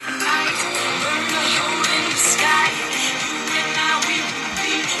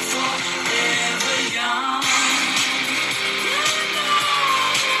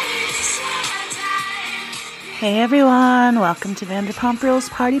Hey everyone, welcome to Vanderpump Rules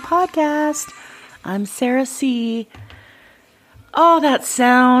Party Podcast. I'm Sarah C. Oh, that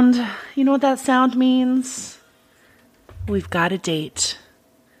sound. You know what that sound means? We've got a date.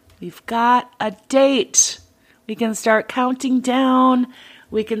 We've got a date. We can start counting down.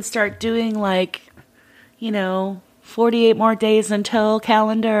 We can start doing 48 more days until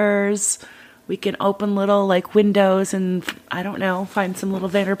calendars. We can open little windows and, find some little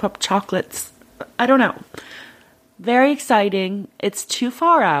Vanderpump chocolates. I don't know. Very exciting. It's too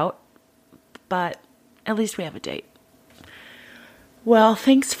far out, but at least we have a date. Well,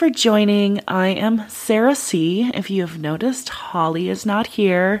 thanks for joining. I am Sarah C. If you have noticed, Holly is not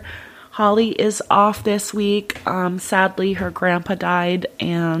here. Holly is off this week. Sadly, her grandpa died,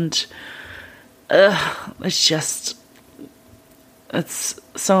 and it's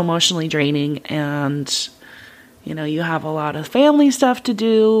so emotionally draining, and you have a lot of family stuff to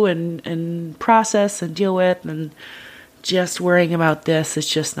do and process and deal with, and just worrying about this is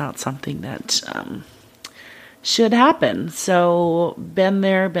just not something that should happen. So been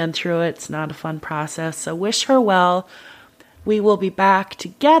there, been through it. It's not a fun process. So wish her well. We will be back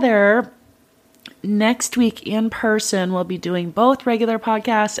together next week in person. We'll be doing both regular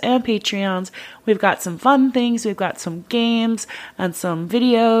podcasts and Patreons. We've got some fun things. We've got some games and some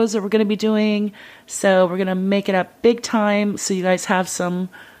videos that we're going to be doing. So we're going to make it up big time so you guys have some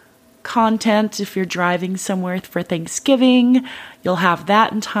content. If you're driving somewhere for Thanksgiving, you'll have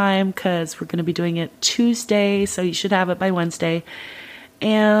that in time because we're going to be doing it Tuesday. So you should have it by Wednesday.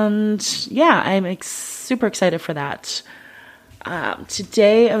 And yeah, I'm super excited for that.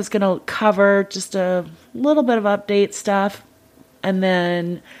 Today I was going to cover just a little bit of update stuff and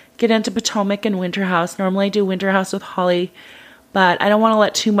then get into Potomac and Winter House. Normally I do Winter House with Holly, but I don't want to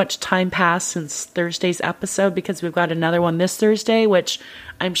let too much time pass since Thursday's episode because we've got another one this Thursday, which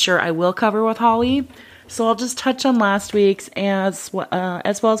I'm sure I will cover with Holly. So I'll just touch on last week's as well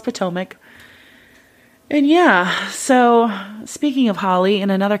as Potomac. And yeah, so speaking of Holly,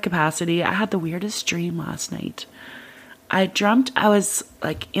 in another capacity, I had the weirdest dream last night. I dreamt I was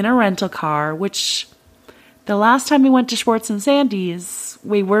in a rental car, which the last time we went to Schwartz and Sandy's,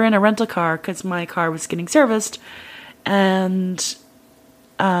 we were in a rental car because my car was getting serviced. And,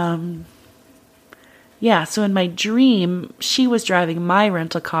 so in my dream, she was driving my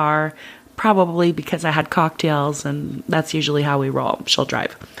rental car, probably because I had cocktails, and that's usually how we roll. She'll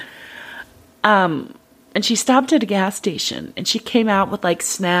drive. And she stopped at a gas station, and she came out with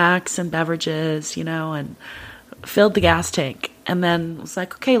snacks and beverages, and filled the gas tank, and then was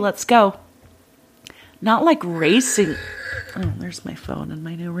like, okay, let's go. Not racing. Oh, there's my phone and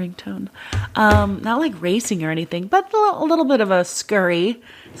my new ringtone. Not racing or anything, but a little bit of a scurried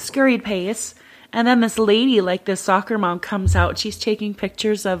pace. And then this lady, this soccer mom, comes out. She's taking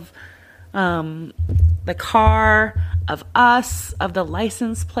pictures of the car, of us, of the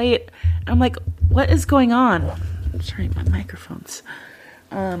license plate. And I'm like, what is going on? I'm sorry, my microphones.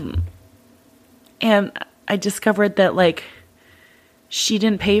 And I discovered that she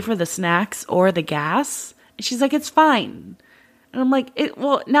didn't pay for the snacks or the gas. And she's like, it's fine. And I'm like,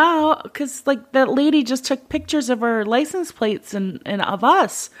 now, because that lady just took pictures of her license plates and of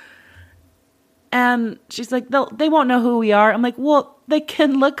us. And she's like, they won't know who we are. I'm like, well, they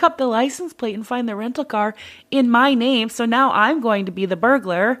can look up the license plate and find the rental car in my name. So now I'm going to be the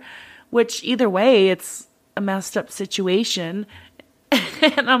burglar, which either way, it's a messed up situation.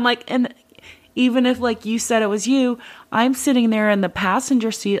 And I'm like, and even if you said it was you, I'm sitting there in the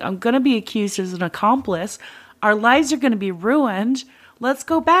passenger seat. I'm going to be accused as an accomplice. Our lives are going to be ruined. Let's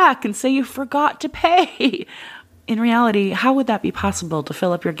go back and say you forgot to pay. In reality, how would that be possible to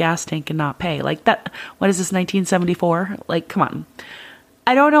fill up your gas tank and not pay? That, what is this, 1974? Come on.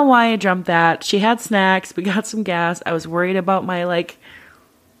 I don't know why I dreamt that. She had snacks. We got some gas. I was worried about my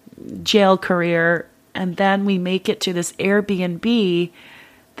jail career. And then we make it to this Airbnb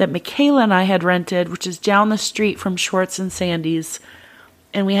that Michaela and I had rented, which is down the street from Schwartz and Sandy's.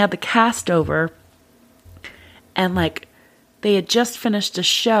 And we had the cast over. And they had just finished a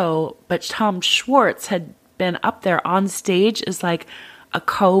show, but Tom Schwartz had been up there on stage as a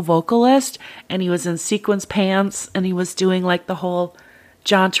co-vocalist. And he was in sequins pants, and he was doing the whole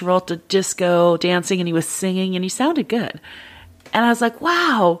John Travolta disco dancing, and he was singing, and he sounded good. And I was like,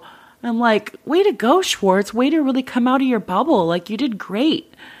 wow. I'm like, way to go, Schwartz. Way to really come out of your bubble. You did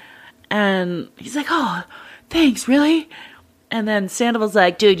great. And he's like, oh, thanks, really? And then Sandoval's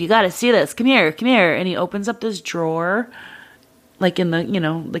like, dude, you got to see this. Come here. And he opens up this drawer, in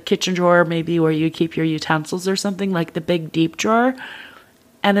the, the kitchen drawer, maybe where you keep your utensils or something, the big deep drawer.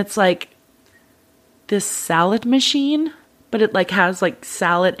 And it's this salad machine, but it has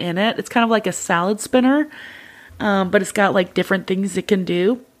salad in it. It's kind of like a salad spinner. but it's got like different things it can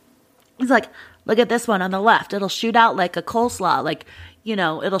do. He's like, look at this one on the left. It'll shoot out like a coleslaw, like,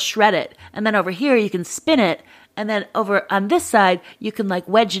 it'll shred it. And then over here, you can spin it. And then over on this side, you can like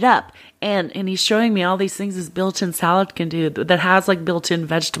wedge it up. And he's showing me all these things this built-in salad can do that has like built-in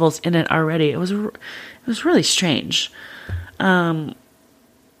vegetables in it already. It was really strange. So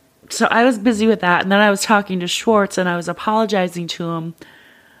I was busy with that. And then I was talking to Schwartz and I was apologizing to him,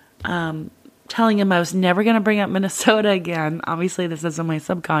 telling him I was never going to bring up Minnesota again. Obviously, this is in my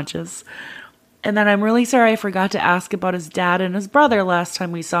subconscious. And then I'm really sorry I forgot to ask about his dad and his brother last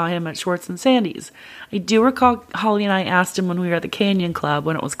time we saw him at Schwartz and Sandy's. I do recall Holly and I asked him when we were at the Canyon Club,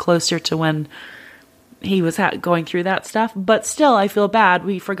 when it was closer to when he was going through that stuff. But still, I feel bad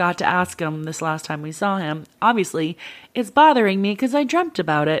we forgot to ask him this last time we saw him. Obviously, it's bothering me because I dreamt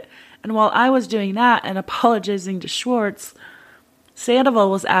about it. And while I was doing that and apologizing to Schwartz,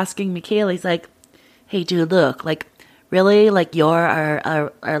 Sandoval was asking Michaela, he's like, hey, dude, look, like, really, like, you're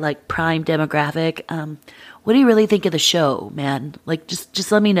our like prime demographic. What do you really think of the show, man? Like, just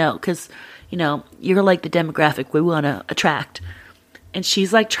let me know, because you're like the demographic we want to attract. And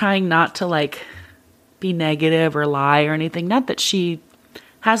she's like trying not to like be negative or lie or anything. Not that she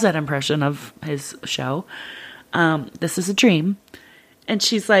has that impression of his show. This is a dream, and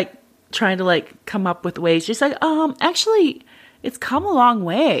she's like trying to like come up with ways. She's like, actually, it's come a long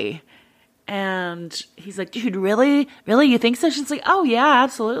way. And he's like, dude, really? Really? You think so? She's like, oh, yeah,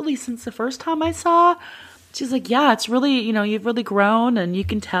 absolutely. Since the first time I saw. She's like, yeah, it's really, you've really grown and you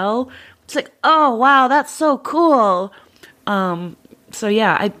can tell. It's like, oh, wow, that's so cool. So,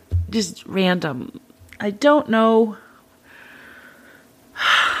 yeah, I just random. I don't know.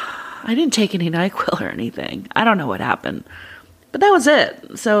 I didn't take any NyQuil or anything. I don't know what happened. But that was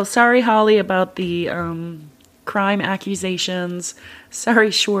it. So sorry, Holly, about the crime accusations.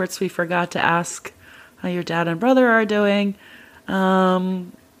 Sorry, Schwartz, we forgot to ask how your dad and brother are doing.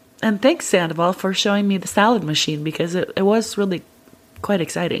 And thanks, Sandoval, for showing me the salad machine, because it was really quite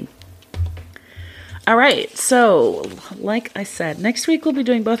exciting. All right, so like I said, next week we'll be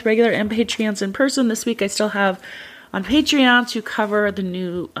doing both regular and Patreons in person. This week I still have on Patreon to cover the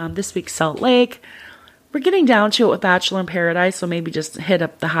new this week's Salt Lake. We're getting down to it with Bachelor in Paradise, so maybe just hit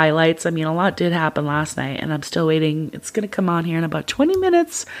up the highlights. I mean, a lot did happen last night, and I'm still waiting. It's going to come on here in about 20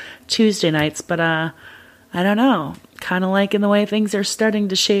 minutes, Tuesday nights, but I don't know. Kind of liking the way things are starting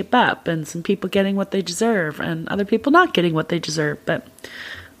to shape up, and some people getting what they deserve, and other people not getting what they deserve, but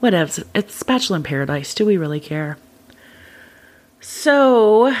whatever. It's Bachelor in Paradise. Do we really care?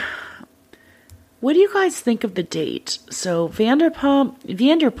 So, what do you guys think of the date? So,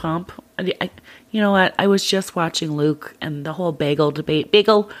 Vanderpump, you know what? I was just watching Luke and the whole bagel debate.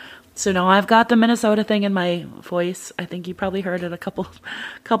 So now I've got the Minnesota thing in my voice. I think you probably heard it a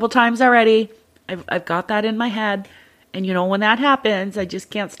couple times already. I've got that in my head. And when that happens, I just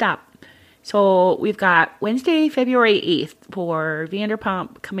can't stop. So we've got Wednesday, February 8th for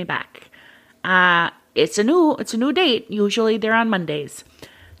Vanderpump coming back. It's a new date. Usually they're on Mondays.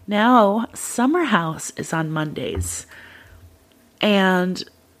 Now Summer House is on Mondays. And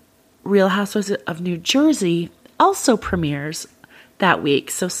Real Housewives of New Jersey also premieres that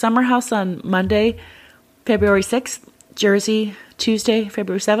week. So Summer House on Monday, February 6th, Jersey Tuesday,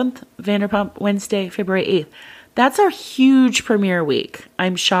 February 7th, Vanderpump Wednesday, February 8th. That's our huge premiere week.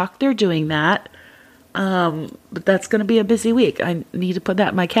 I'm shocked they're doing that. But that's going to be a busy week. I need to put that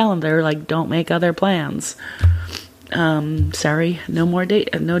in my calendar. Like, don't make other plans. Sorry, no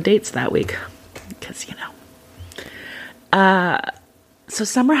dates that week. Because, So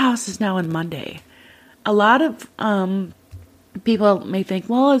Summer House is now on Monday. A lot of people may think,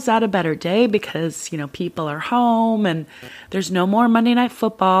 well, is that a better day? Because, people are home and there's no more Monday Night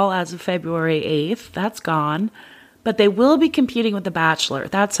Football as of February 8th. That's gone. But they will be competing with The Bachelor.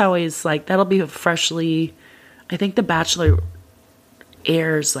 That's always that'll be freshly, I think The Bachelor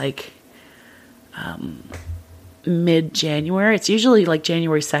airs mid-January. It's usually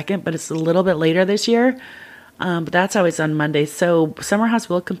January 2nd, but it's a little bit later this year. But that's always on Monday. So Summer House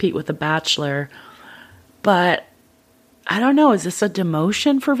will compete with The Bachelor. But I don't know. Is this a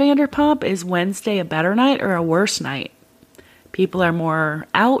demotion for Vanderpump? Is Wednesday a better night or a worse night? People are more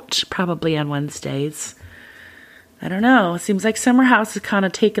out probably on Wednesdays. I don't know. It seems like Summer House has kind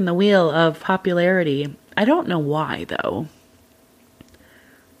of taken the wheel of popularity. I don't know why, though.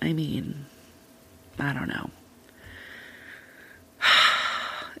 I mean, I don't know.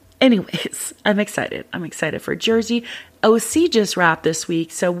 Anyways, I'm excited. I'm excited for Jersey. OC just wrapped this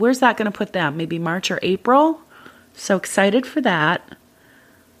week, so where's that going to put them? Maybe March or April? So excited for that.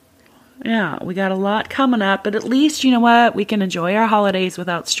 Yeah, we got a lot coming up, but at least, you know what? We can enjoy our holidays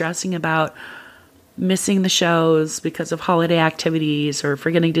without stressing about missing the shows because of holiday activities or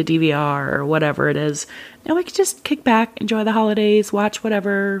forgetting to DVR or whatever it is. Now we can just kick back, enjoy the holidays, watch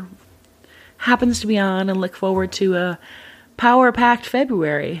whatever happens to be on, and look forward to a power-packed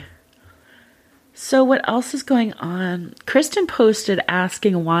February. So what else is going on? Kristen posted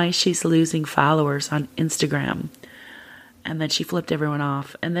asking why she's losing followers on Instagram. And then she flipped everyone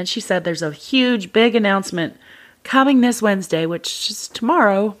off. And then she said there's a huge, big announcement coming this Wednesday, which is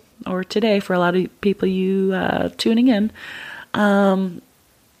tomorrow or today for a lot of people tuning in.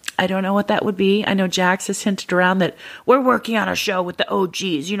 I don't know what that would be. I know Jax has hinted around that we're working on a show with the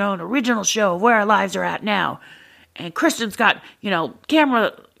OGs, an original show of where our lives are at now. And Kristen's got,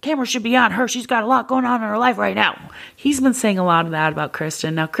 camera should be on her. She's got a lot going on in her life right now. He's been saying a lot of that about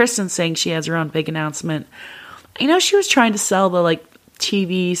Kristen. Now, Kristen's saying she has her own big announcement. She was trying to sell the,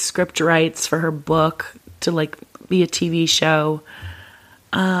 TV script rights for her book to, be a TV show.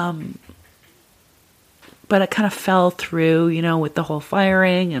 But it kind of fell through, with the whole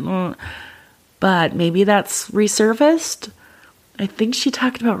firing. But maybe that's resurfaced. I think she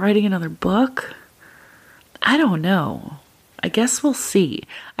talked about writing another book. I don't know. I guess we'll see.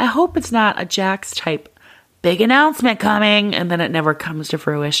 I hope it's not a Jax type big announcement coming and then it never comes to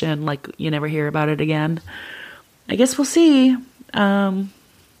fruition. You never hear about it again. I guess we'll see.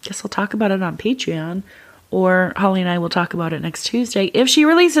 Guess we'll talk about it on Patreon, or Holly and I will talk about it next Tuesday if she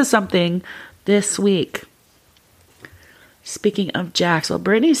releases something this week. Speaking of Jax, well,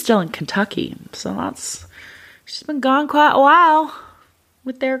 Brittany's still in Kentucky, so she's been gone quite a while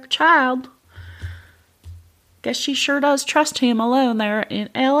with their child. Guess she sure does trust him alone there in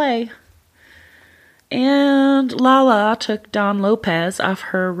LA. And Lala took Don Lopez off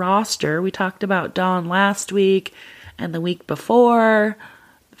her roster. We talked about Don last week and the week before.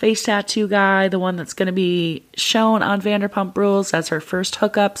 The face tattoo guy, the one that's going to be shown on Vanderpump Rules as her first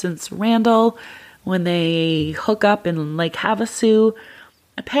hookup since Randall, when they hook up in Lake Havasu.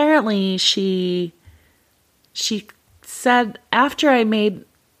 Apparently, she said, after I made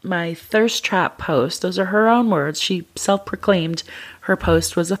my thirst trap post, those are her own words, she self-proclaimed her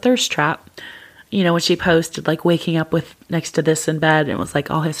post was a thirst trap. When she posted, waking up with next to this in bed, and it was,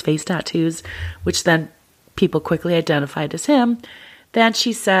 all his face tattoos, which then people quickly identified as him. Then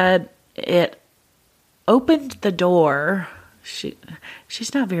she said it opened the door.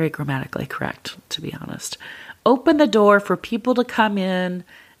 She's not very grammatically correct, to be honest. Opened the door for people to come in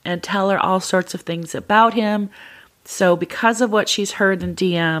and tell her all sorts of things about him. So because of what she's heard in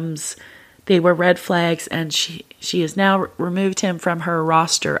DMs, they were red flags, and she has now removed him from her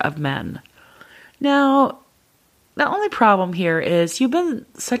roster of men. Now, the only problem here is you've been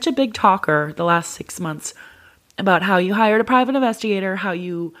such a big talker the last 6 months about how you hired a private investigator, how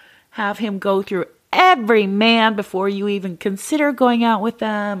you have him go through every man before you even consider going out with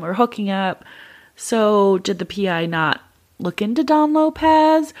them or hooking up. So did the PI not look into Don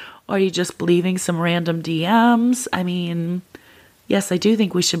Lopez? Or are you just believing some random DMs? I mean, yes, I do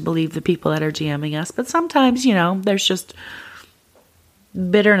think we should believe the people that are DMing us, but sometimes, there's just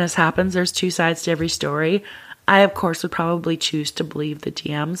bitterness happens. There's two sides to every story. I, of course, would probably choose to believe the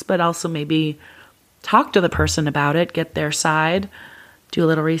DMs, but also maybe talk to the person about it, get their side, do a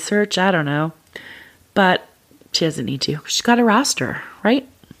little research. I don't know. But she doesn't need to. She's got a roster, right?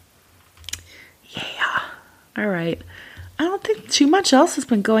 Yeah. All right. I don't think too much else has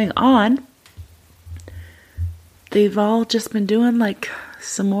been going on. They've all just been doing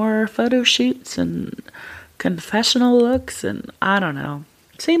some more photo shoots and confessional looks, and I don't know.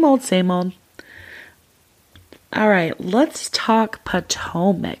 Same old, same old. All right, let's talk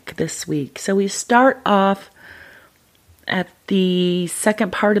Potomac this week. So we start off at the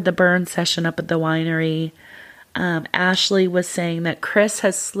second part of the burn session up at the winery. Ashley was saying that Chris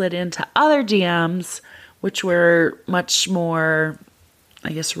has slid into other DMs, which were much more,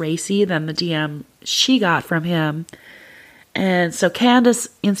 I guess, racy than the DM she got from him. And so Candace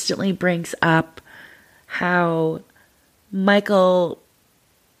instantly brings up how Michael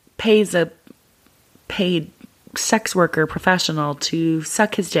pays a paid sex worker professional to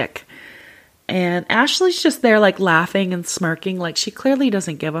suck his dick. And Ashley's just there laughing and smirking, she clearly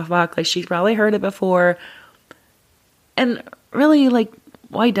doesn't give a fuck. She's probably heard it before. And really,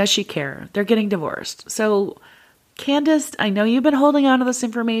 why does she care? They're getting divorced. So Candace, I know you've been holding on to this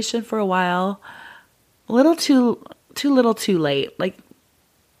information for a while. A little too little too late.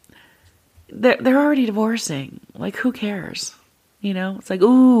 They're already divorcing. Who cares? It's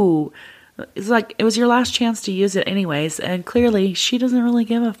ooh. It's it was your last chance to use it anyways. And clearly she doesn't really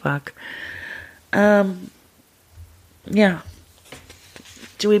give a fuck. Yeah.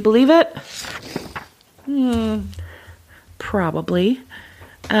 Do we believe it? Probably.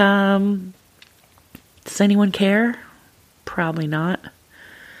 Does anyone care? Probably not.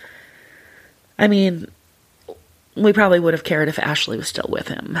 I mean, we probably would have cared if Ashley was still with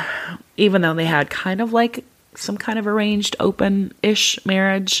him, even though they had kind of like some kind of arranged open-ish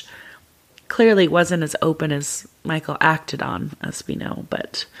marriage. Clearly wasn't as open as Michael acted on, as we know,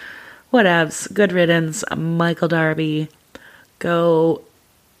 but whatevs. Good riddance, Michael Darby. Go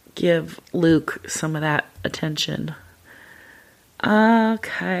give Luke some of that attention.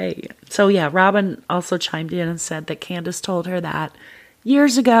 Okay. So yeah, Robin also chimed in and said that Candace told her that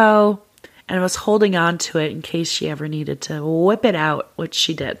years ago and was holding on to it in case she ever needed to whip it out, which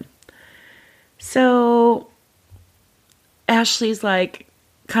she did. So Ashley's like,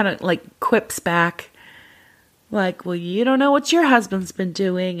 kind of like quips back, like, well, you don't know what your husband's been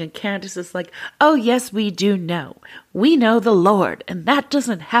doing. And Candace is like, oh, yes, we do know. We know the Lord, and that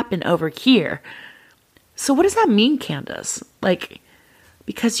doesn't happen over here. So what does that mean, Candace? Like,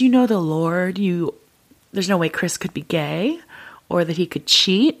 because you know the Lord, there's no way Chris could be gay, or that he could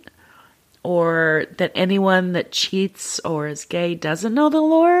cheat, or that anyone that cheats or is gay doesn't know the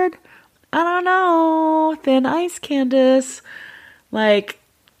Lord? I don't know. Thin ice, Candace. Like,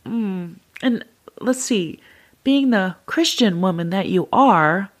 and let's see. Being the Christian woman that you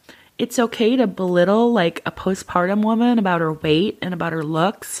are, it's okay to belittle like a postpartum woman about her weight and about her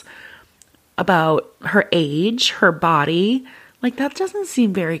looks, about her age, her body. Like, that doesn't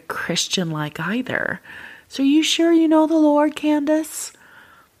seem very Christian-like either. So are you sure you know the Lord, Candace?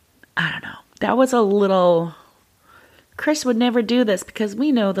 I don't know. That was a little... Chris would never do this because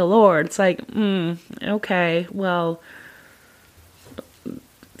we know the Lord. It's like, okay, well, it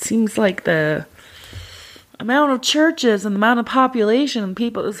seems like the amount of churches and the amount of population and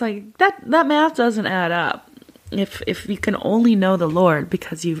people, it's like, that math doesn't add up. If you can only know the Lord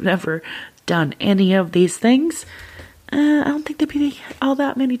because you've never done any of these things, I don't think there'd be all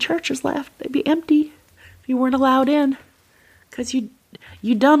that many churches left. They'd be empty if you weren't allowed in because you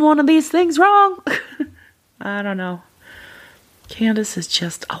done one of these things wrong. I don't know. Candace is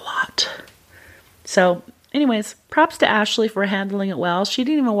just a lot. So, anyways, props to Ashley for handling it well. She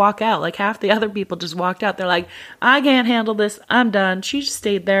didn't even walk out. Like, half the other people just walked out. They're like, I can't handle this. I'm done. She just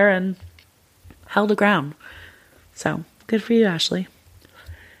stayed there and held her ground. So, good for you, Ashley.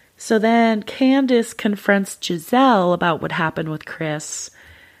 So then Candace confronts Giselle about what happened with Chris.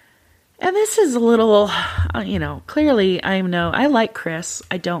 And this is a little, clearly I like Chris.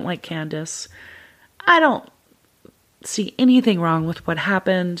 I don't like Candace. I don't see anything wrong with what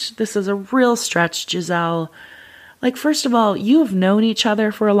happened. This is a real stretch, Giselle. Like, first of all, you have known each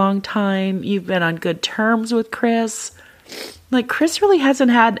other for a long time. You've been on good terms with Chris. Like, Chris really hasn't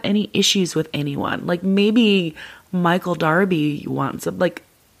had any issues with anyone. Like, maybe Michael Darby once. Like,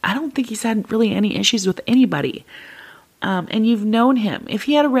 I don't think he's had really any issues with anybody. And you've known him. If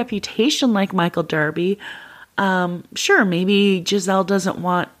he had a reputation like Michael Darby, sure, maybe Giselle doesn't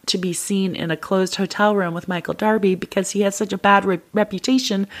want to be seen in a closed hotel room with Michael Darby because he has such a bad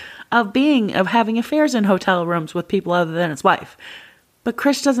reputation of having affairs in hotel rooms with people other than his wife. But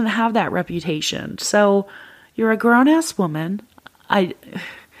Chris doesn't have that reputation. So you're a grown-ass woman.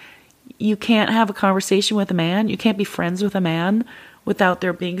 You can't have a conversation with a man. You can't be friends with a man without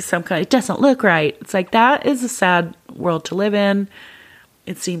there being some kind of, it doesn't look right. It's like, that is a sad world to live in.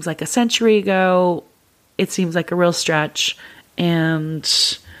 It seems like a century ago. It seems like a real stretch. And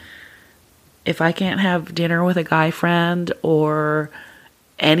if I can't have dinner with a guy friend or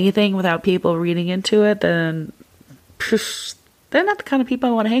anything without people reading into it, then they're not the kind of people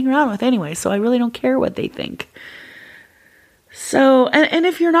I want to hang around with anyway. So I really don't care what they think. So, and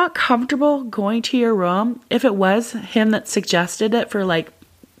if you're not comfortable going to your room, if it was him that suggested it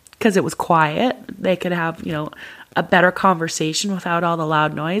because it was quiet, they could have, a better conversation without all the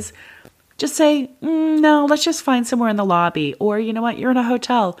loud noise. Just say, no, let's just find somewhere in the lobby. Or, you know what, you're in a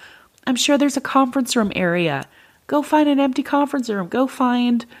hotel. I'm sure there's a conference room area. Go find an empty conference room. Go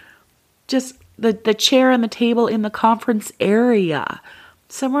find just the chair and the table in the conference area.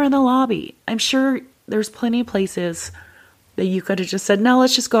 Somewhere in the lobby. I'm sure there's plenty of places that you could have just said, no,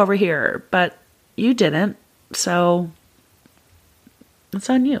 let's just go over here. But you didn't. So it's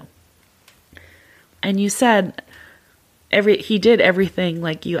on you. And you said he did everything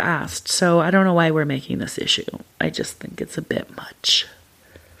like you asked. So I don't know why we're making this issue. I just think it's a bit much.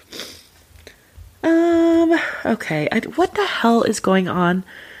 Okay. What the hell is going on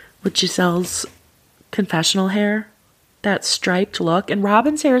with Giselle's confessional hair? That striped look. And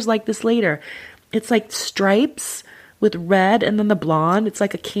Robin's hair is like this later. It's like stripes with red and then the blonde. It's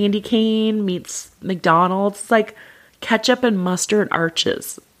like a candy cane meets McDonald's. It's like ketchup and mustard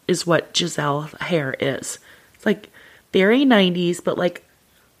arches is what Giselle's hair is. It's like very 90s, but like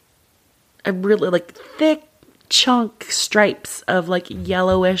a really like thick chunk stripes of like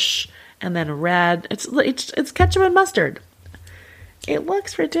yellowish and then red. It's ketchup and mustard. It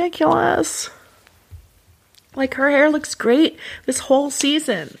looks ridiculous. Like, her hair looks great this whole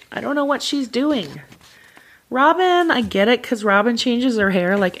season. I don't know what she's doing. Robin, I get it, because Robin changes her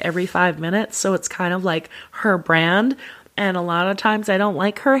hair like every 5 minutes, so it's kind of like her brand. And a lot of times I don't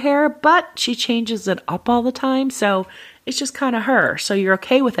like her hair, but she changes it up all the time, so it's just kind of her. So you're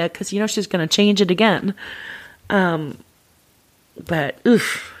okay with it, because you know she's going to change it again. But,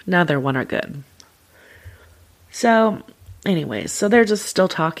 oof, neither one are good. So, anyways, so they're just still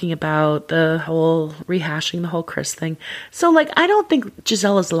talking about rehashing the whole Chris thing. So, like, I don't think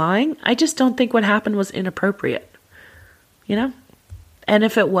Giselle is lying. I just don't think what happened was inappropriate. You know? And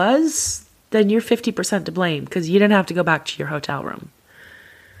if it was, then you're 50% to blame, because you didn't have to go back to your hotel room.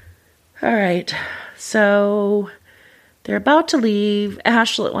 All right. So they're about to leave.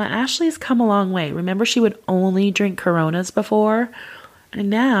 Ashley's come a long way. Remember, she would only drink Coronas before, and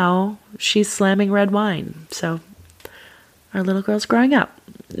now she's slamming red wine. So our little girl's growing up.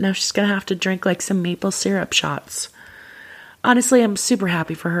 Now she's going to have to drink like some maple syrup shots. Honestly, I'm super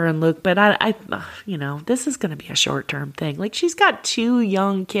happy for her and Luke, but I this is going to be a short-term thing. Like, she's got 2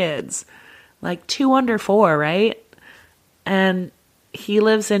 young kids, like 2 under 4, right? And he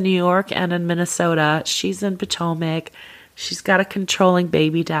lives in New York and in Minnesota. She's in Potomac. She's got a controlling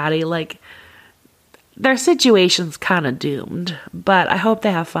baby daddy. Like, their situation's kind of doomed, but I hope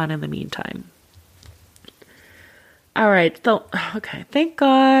they have fun in the meantime. All right. So, okay. Thank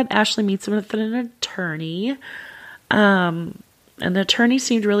God Ashley meets with an attorney. And the attorney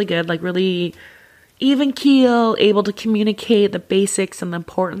seemed really good, like really even keel, able to communicate the basics and the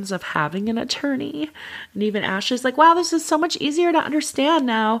importance of having an attorney. And even Ashley's like, wow, this is so much easier to understand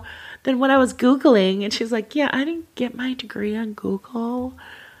now than when I was Googling. And she's like, yeah, I didn't get my degree on Google.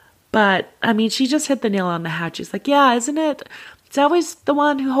 But, I mean, she just hit the nail on the head. She's like, yeah, isn't it? It's always the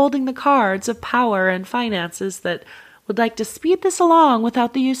one who holding the cards of power and finances that would like to speed this along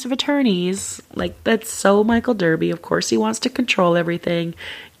without the use of attorneys. Like, that's so Michael Derby. Of course, he wants to control everything,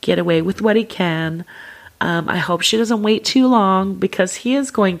 get away with what he can. I hope she doesn't wait too long, because he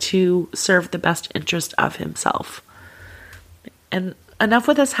is going to serve the best interest of himself. And enough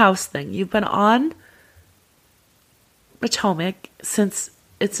with this house thing. You've been on Potomac since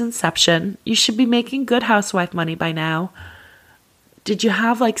its inception. You should be making good housewife money by now. Did you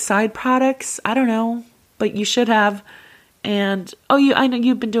have like side products? I don't know, but you should have. And I know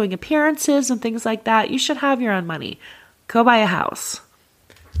you've been doing appearances and things like that. You should have your own money. Go buy a house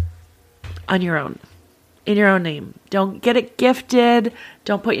on your own, in your own name. Don't get it gifted.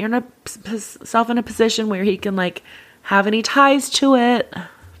 Don't put yourself in a position where he can like have any ties to it.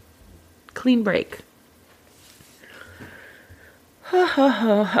 Clean break.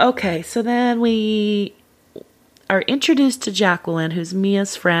 Okay, so then we are introduced to Jacqueline, who's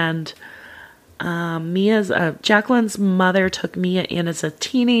Mia's friend. Jacqueline's mother took Mia in as a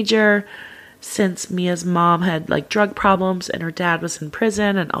teenager, since Mia's mom had like drug problems and her dad was in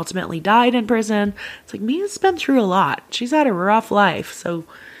prison and ultimately died in prison. It's like, Mia's been through a lot. She's had a rough life. So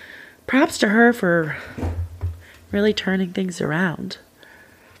props to her for really turning things around.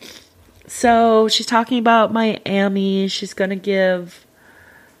 So she's talking about Miami. She's going to give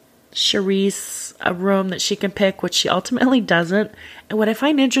Charisse a room that she can pick, which she ultimately doesn't. And what I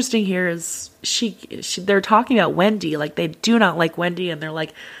find interesting here is they're talking about Wendy. Like, they do not like Wendy, and they're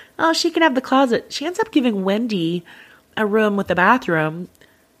like, oh, she can have the closet. She ends up giving Wendy a room with a bathroom,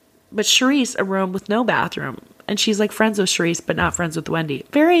 but Charisse a room with no bathroom. And she's like friends with Charisse, but not friends with Wendy.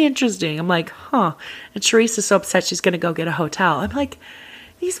 Very interesting. I'm like, huh. And Charisse is so upset she's going to go get a hotel. I'm like,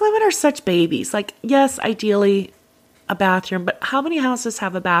 these women are such babies. Like, yes, ideally a bathroom, but how many houses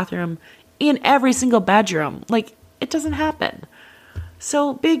have a bathroom in every single bedroom? Like, it doesn't happen.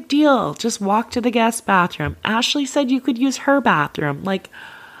 So, big deal. Just walk to the guest bathroom. Ashley said you could use her bathroom. Like,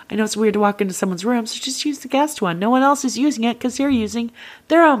 I know it's weird to walk into someone's room, so just use the guest one. No one else is using it because they're using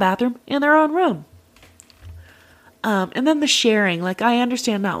their own bathroom in their own room. And then the sharing. Like, I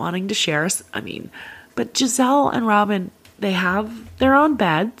understand not wanting to share. But Giselle and Robin, they have their own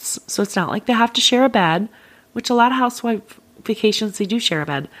beds, so it's not like they have to share a bed, which a lot of housewife vacations, they do share a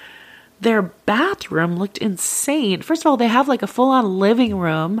bed. Their bathroom looked insane. First of all, they have like a full-on living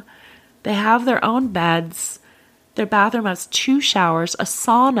room. They have their own beds. Their bathroom has 2 showers, a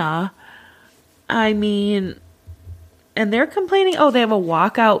sauna. And they're complaining, they have a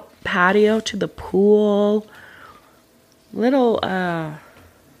walkout patio to the pool. Little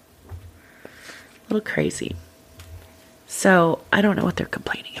crazy. So, I don't know what they're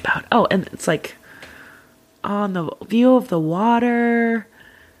complaining about. Oh, and it's like on the view of the water.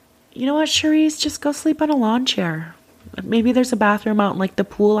 you know what, Cherise? Just go sleep on a lawn chair. Maybe there's a bathroom out in like the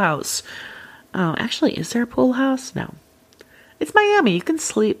pool house. Oh, actually, is there a pool house? No. It's Miami. You can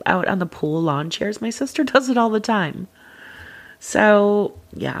sleep out on the pool lawn chairs. My sister does it all the time. So,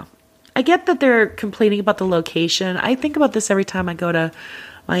 yeah. I get that they're complaining about the location. I think about this every time I go to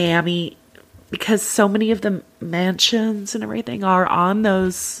Miami because so many of the mansions and everything are on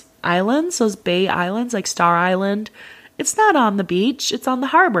those islands, those bay islands, like Star Island. It's not on the beach. It's on the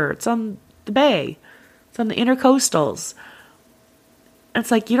harbor. It's on the bay. It's on the intercoastals.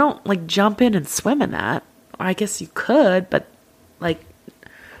 It's like you don't like jump in and swim in that. Or I guess you could, but like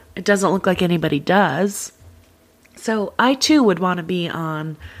it doesn't look like anybody does. So I too would want to be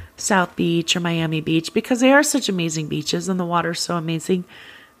on South Beach or Miami Beach because they are such amazing beaches and the water's so amazing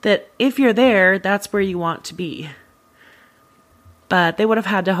that if you're there, that's where you want to be. But they would have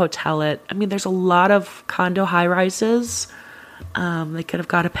had to hotel it. I mean, there's a lot of condo high-rises. They could have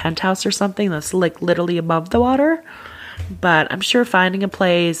got a penthouse or something that's like literally above the water. But I'm sure finding a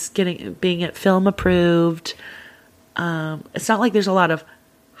place, being it film approved. It's not like there's a lot of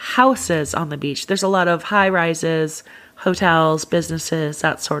houses on the beach. There's a lot of high-rises, hotels, businesses,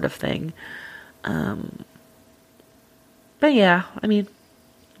 that sort of thing. But yeah, I mean,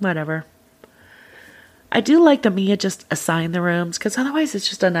 whatever. I do like that Mia just assigned the rooms because otherwise it's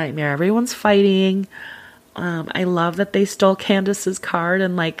just a nightmare. Everyone's fighting. I love that they stole Candace's card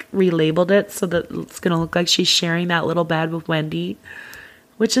and like relabeled it so that it's going to look like she's sharing that little bed with Wendy,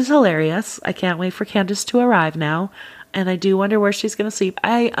 which is hilarious. I can't wait for Candace to arrive now. And I do wonder where she's going to sleep.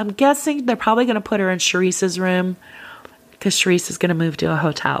 I'm guessing they're probably going to put her in Sharice's room because Sharice is going to move to a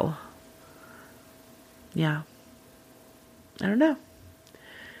hotel. Yeah. I don't know.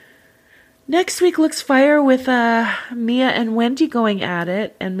 Next week looks fire with Mia and Wendy going at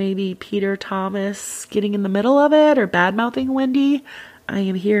it and maybe Peter Thomas getting in the middle of it or bad-mouthing Wendy. I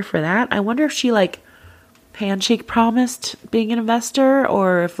am here for that. I wonder if she like handshake promised being an investor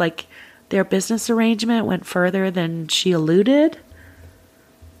or if like their business arrangement went further than she alluded.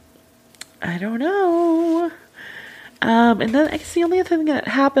 I don't know. And then I guess the only other thing that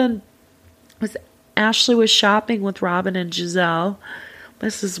happened was Ashley was shopping with Robin and Giselle.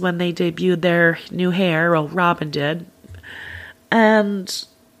 This is when they debuted their new hair. Well, Robin did. And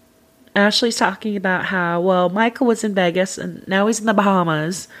Ashley's talking about how, well, Michael was in Vegas and now he's in the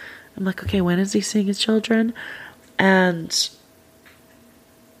Bahamas. I'm like, okay, when is he seeing his children? And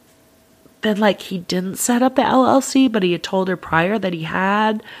then, like, he didn't set up the LLC, but he had told her prior that he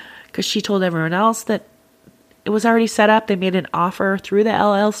had, because she told everyone else that it was already set up. They made an offer through the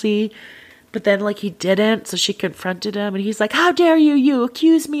LLC, but then, like, he didn't, so she confronted him, and he's like, how dare you? You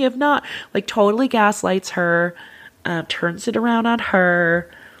accuse me of not, like, totally gaslights her, turns it around on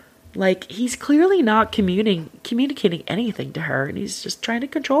her. Like, he's clearly not communicating anything to her, and he's just trying to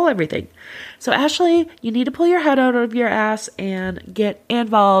control everything. So, Ashley, you need to pull your head out of your ass and get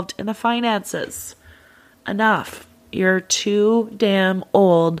involved in the finances. Enough. You're too damn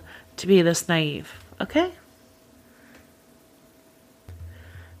old to be this naive. Okay?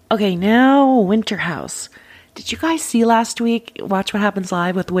 Okay, now Winter House. Did you guys see last week Watch What Happens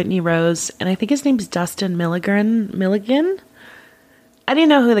Live with Whitney Rose? And I think his name's Dustin Milligan? I didn't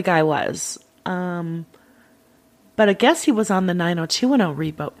know who the guy was. But I guess he was on the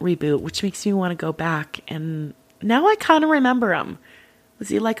 90210 reboot, which makes me want to go back. And now I kind of remember him. Was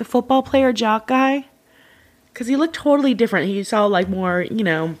he like a football player jock guy? Because he looked totally different. He's all like more, you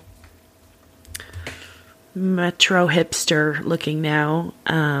know, metro hipster looking now.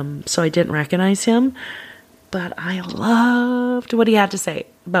 So I didn't recognize him. But I loved what he had to say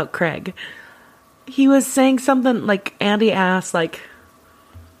about Craig. He was saying something like Andy asked, like,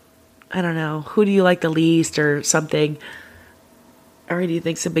 I don't know, who do you like the least or something? Or who do you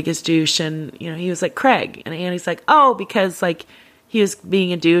think's the biggest douche? And, you know, he was like, Craig. And Andy's like, oh, because, like, he was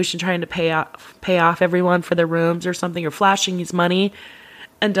being a douche and trying to pay off everyone for their rooms or something, or flashing his money.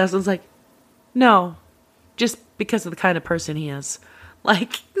 And Dustin's like, no, just because of the kind of person he is.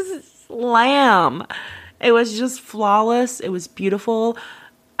 Like, lamb. It was just flawless. It was beautiful.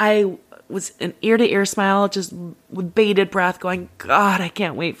 I was an ear-to-ear smile, just with bated breath going, God, I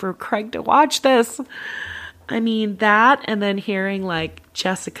can't wait for Craig to watch this. I mean, that, and then hearing, like,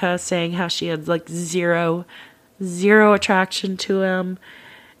 Jessica saying how she had, like, zero attraction to him.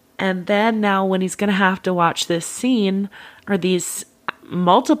 And then now when he's going to have to watch this scene, or these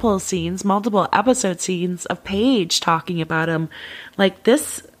multiple episode scenes of Paige talking about him, like,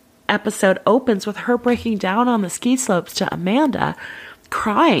 this episode opens with her breaking down on the ski slopes to Amanda,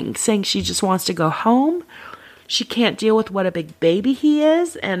 crying, saying she just wants to go home. She can't deal with what a big baby he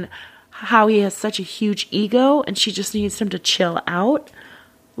is and how he has such a huge ego, and she just needs him to chill out.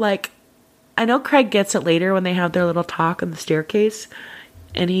 like, I know Craig gets it later when they have their little talk on the staircase,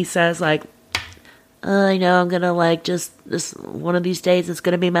 and he says, like, I know I'm gonna, like, just this one of these days it's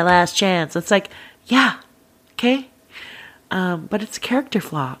gonna be my last chance. It's like, yeah, okay, but it's a character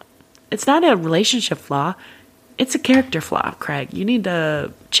flaw. It's not a relationship flaw. It's a character flaw, Craig. You need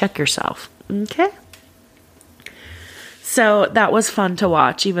to check yourself, okay? So that was fun to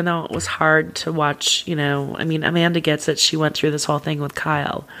watch, even though it was hard to watch, I mean, Amanda gets it. She went through this whole thing with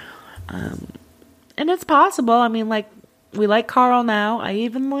Kyle. And it's possible. I mean, like, we like Carl now. I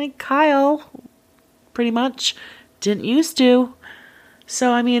even like Kyle, pretty much. Didn't used to.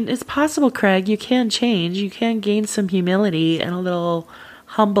 So, I mean, it's possible, Craig. You can change. You can gain some humility and a little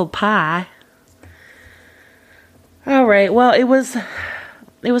humble pie. All right. Well, it was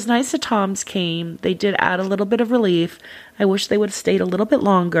nice that Tom's came. They did add a little bit of relief. I wish they would have stayed a little bit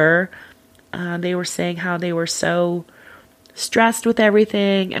longer. They were saying how they were so stressed with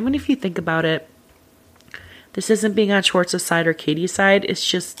everything. I mean, if you think about it, this isn't being on Schwartz's side or Katie's side. It's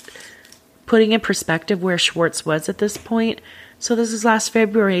just putting in perspective where Schwartz was at this point. So this is last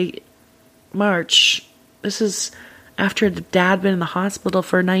February, March. This is after the dad had been in the hospital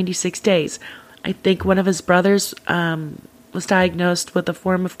for 96 days. I think one of his brothers was diagnosed with a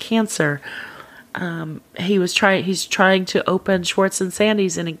form of cancer. He's trying to open Schwartz and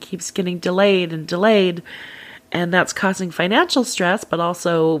Sandy's, and it keeps getting delayed, and that's causing financial stress, but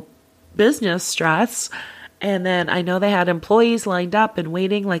also business stress. And then I know they had employees lined up and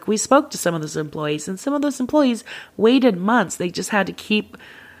waiting. Like, we spoke to some of those employees, and some of those employees waited months. They just had to keep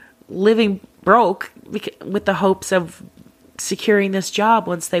living broke with the hopes of securing this job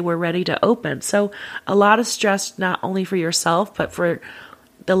once they were ready to open. So a lot of stress, not only for yourself, but for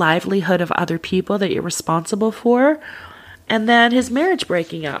the livelihood of other people that you're responsible for. And then his marriage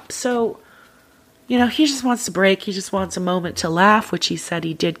breaking up. So, he just wants to break. He just wants a moment to laugh, which he said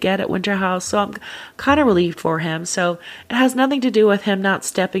he did get at Winter House. So I'm kind of relieved for him. So it has nothing to do with him not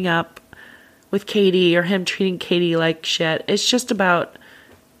stepping up with Katie or him treating Katie like shit. It's just about,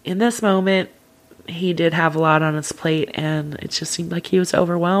 in this moment, he did have a lot on his plate, and it just seemed like he was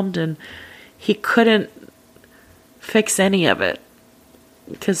overwhelmed, and he couldn't fix any of it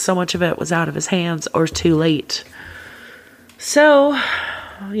because so much of it was out of his hands or too late. So,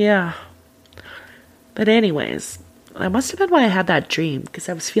 yeah. But anyways, that must have been why I had that dream, because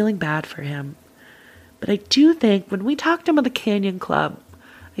I was feeling bad for him. But I do think when we talked to him at the Canyon Club,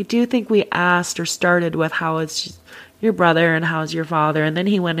 I do think we asked or started with how it's your brother and how's your father. And then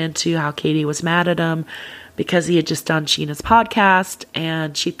he went into how Katie was mad at him because he had just done Sheena's podcast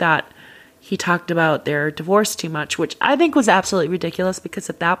and she thought he talked about their divorce too much, which I think was absolutely ridiculous because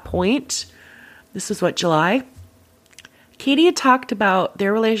at that point, this was July? Katie had talked about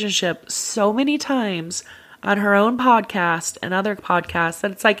their relationship so many times on her own podcast and other podcasts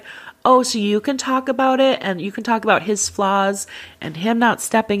that it's like, oh, so you can talk about it and you can talk about his flaws and him not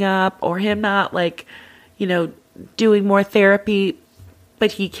stepping up or him not doing more therapy,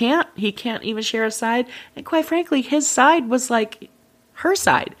 but he can't even share a side. And quite frankly, his side was like her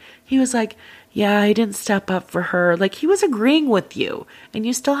side. He was like, yeah, I didn't step up for her. Like, he was agreeing with you and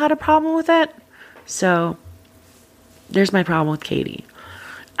you still had a problem with it. So there's my problem with Katie.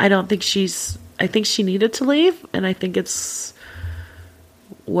 I think she needed to leave, and I think it's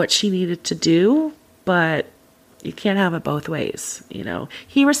what she needed to do, but you can't have it both ways.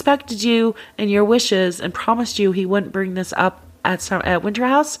 He respected you and your wishes and promised you he wouldn't bring this up at Winter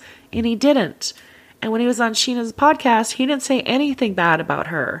House, and he didn't. And when he was on Sheena's podcast, he didn't say anything bad about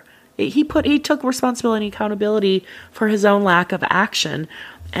her. He took responsibility and accountability for his own lack of action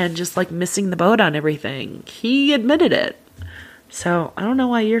and just like missing the boat on everything. He admitted it. So I don't know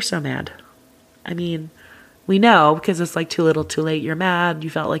why you're so mad. I mean, we know because it's like too little too late. You're mad. You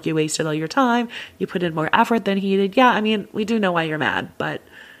felt like you wasted all your time. You put in more effort than he did. Yeah, I mean, we do know why you're mad, but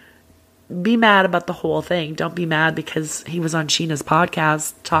be mad about the whole thing. Don't be mad because he was on Sheena's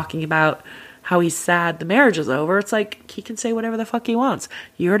podcast talking about how he's sad the marriage is over. It's like he can say whatever the fuck he wants.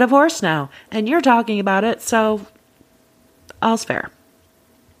 You're divorced now and you're talking about it, so all's fair.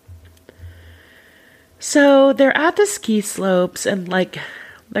 So they're at the ski slopes and like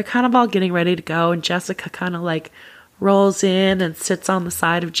they're kind of all getting ready to go, and Jessica kind of like rolls in and sits on the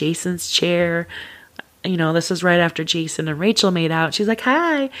side of Jason's chair. This is right after Jason and Rachel made out. She's like,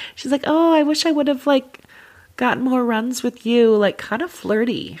 hi. She's like, oh, I wish I would have like gotten more runs with you, like kind of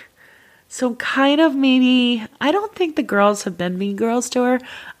flirty. So kind of maybe, I don't think the girls have been mean girls to her.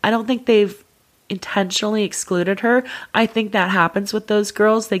 I don't think they've intentionally excluded her. I think that happens with those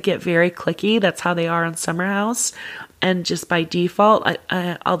girls. They get very cliquey. That's how they are on Summer House. And just by default,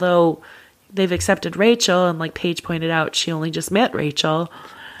 although they've accepted Rachel, and like Paige pointed out, she only just met Rachel.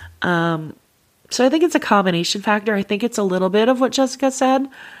 So I think it's a combination factor. I think it's a little bit of what Jessica said,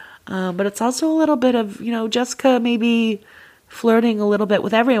 but it's also a little bit of, Jessica maybe flirting a little bit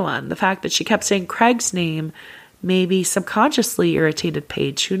with everyone. The fact that she kept saying Craig's name maybe subconsciously irritated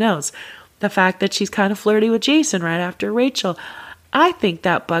Paige. Who knows? The fact that she's kind of flirty with Jason right after Rachel. I think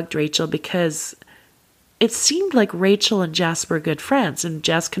that bugged Rachel because it seemed like Rachel and Jess were good friends, and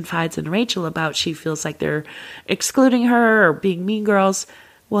Jess confides in Rachel about she feels like they're excluding her or being mean girls.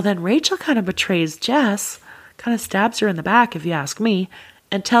 Well, then Rachel kind of betrays Jess, kind of stabs her in the back, if you ask me,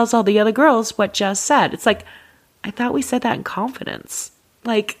 and tells all the other girls what Jess said. It's like, I thought we said that in confidence.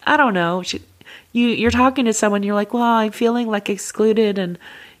 Like, I don't know. You're talking to someone, you're like, well, I'm feeling like excluded and,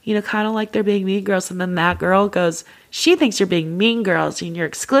 kind of like they're being mean girls. And then that girl goes, she thinks you're being mean girls and you're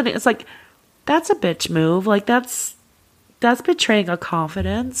excluding. It's like, that's a bitch move. Like, that's betraying a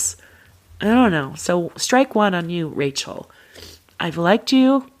confidence. I don't know. So strike one on you, Rachel. I've liked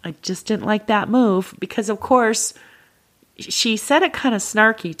you. I just didn't like that move because, of course, she said it kind of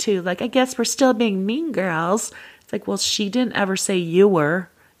snarky too. Like, I guess we're still being mean girls. It's like, well, she didn't ever say you were.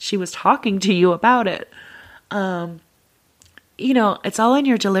 She was talking to you about it. It's all in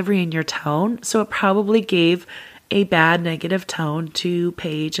your delivery and your tone. So it probably gave a bad negative tone to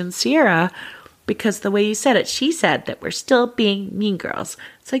Paige and Sierra because the way you said it, she said that we're still being mean girls.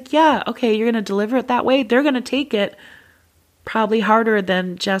 It's like, yeah, okay, you're going to deliver it that way. They're going to take it probably harder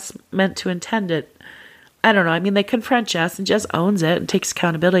than Jess meant to intend it. I don't know. I mean, they confront Jess and Jess owns it and takes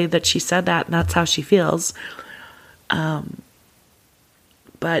accountability that she said that and that's how she feels.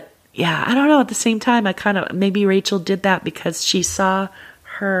 But yeah, I don't know. At the same time, maybe Rachel did that because she saw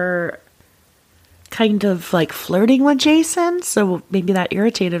her kind of like flirting with Jason. So maybe that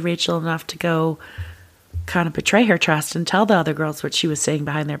irritated Rachel enough to go kind of betray her trust and tell the other girls what she was saying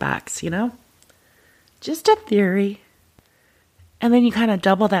behind their backs, Just a theory. And then you kind of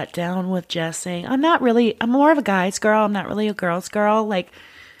double that down with Jess saying, I'm more of a guy's girl. I'm not really a girl's girl. Like,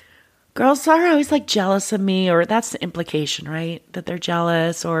 girls are always like jealous of me, or that's the implication, right? That they're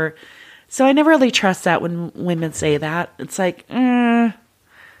jealous, so I never really trust that when women say that. It's like, not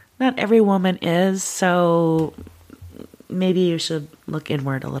every woman is, so maybe you should look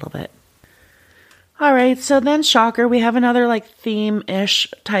inward a little bit. All right, so then shocker, we have another like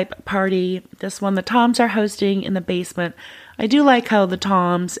theme-ish type party. This one the Toms are hosting in the basement. I do like how the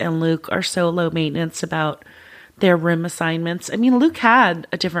Toms and Luke are so low maintenance about their room assignments. I mean, Luke had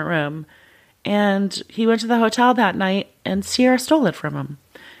a different room and he went to the hotel that night and Sierra stole it from him.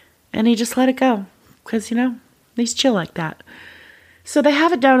 And he just let it go because, he's chill like that. So they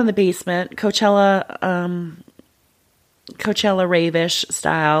have it down in the basement, Coachella rave-ish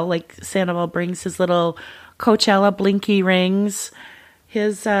style. Like Sandoval brings his little Coachella blinky rings,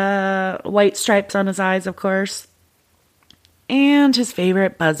 his white stripes on his eyes, of course, and his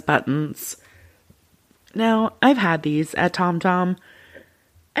favorite buzz buttons. Now, I've had these at Tom Tom.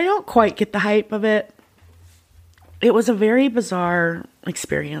 I don't quite get the hype of it. It was a very bizarre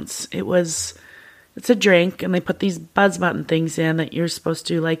experience. It's a drink, and they put these buzz button things in that you're supposed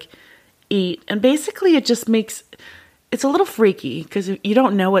to, like, eat. And basically, it just it's a little freaky, because you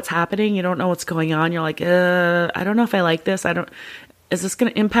don't know what's happening. You don't know what's going on. You're like, I don't know if I like this. Is this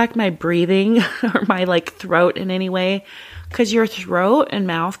going to impact my breathing or my, like, throat in any way? Because your throat and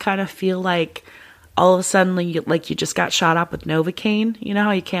mouth kind of feel like all of a sudden, like you just got shot up with Novocaine. You know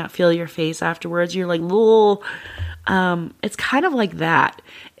how you can't feel your face afterwards? You're like, "Lol." It's kind of like that.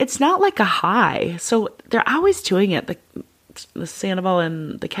 It's not like a high. So they're always doing it. The Sandoval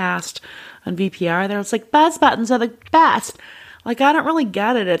and the cast on VPR, they're like, buzz buttons are the best. Like, I don't really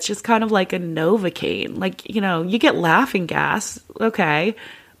get it. It's just kind of like a Novocaine. Like, you get laughing gas. Okay.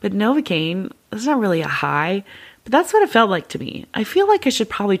 But Novocaine, it's not really a high. But that's what it felt like to me. I feel like I should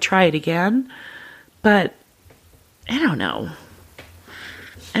probably try it again. But I don't know.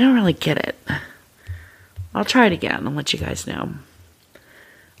 I don't really get it. I'll try it again and let you guys know.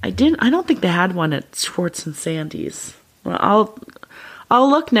 I don't think they had one at Schwartz and Sandy's. Well, I'll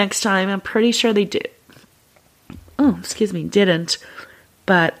look next time. I'm pretty sure they did. Oh, excuse me, didn't.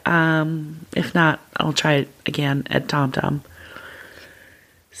 But if not, I'll try it again at Tom Tom.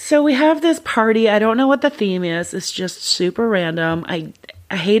 So we have this party. I don't know what the theme is. It's just super random. I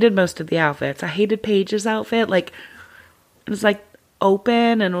hated most of the outfits. I hated Paige's outfit. Like, it was like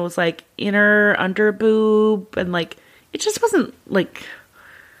open and it was like inner under boob, and like it just wasn't like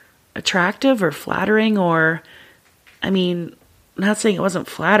attractive or flattering, or I mean, I'm not saying it wasn't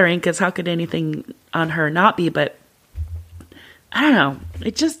flattering, because how could anything on her not be, but I don't know.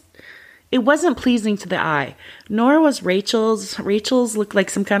 It wasn't pleasing to the eye. Nor was Rachel's. Rachel's looked like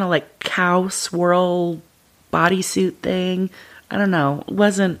some kind of like cow swirl bodysuit thing. I don't know. It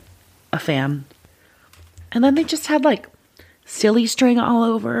wasn't a fan. And then they just had like silly string all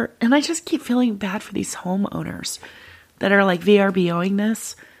over. And I just keep feeling bad for these homeowners that are like VRBOing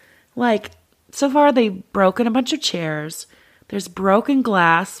this. Like, so far they've broken a bunch of chairs. There's broken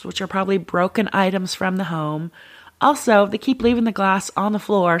glass, which are probably broken items from the home. Also, they keep leaving the glass on the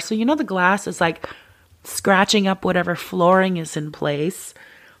floor. So, you know, the glass is like scratching up whatever flooring is in place.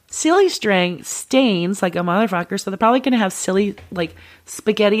 Silly string stains like a motherfucker. So they're probably going to have silly, like,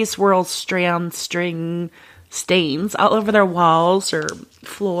 spaghetti swirl strand string stains all over their walls or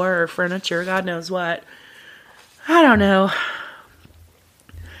floor or furniture. God knows what. I don't know.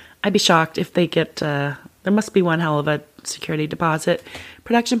 I'd be shocked if they get, there must be one hell of a security deposit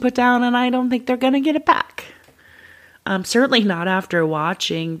production put down, and I don't think they're going to get it back. Certainly not after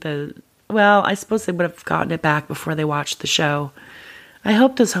watching well, I suppose they would have gotten it back before they watched the show. I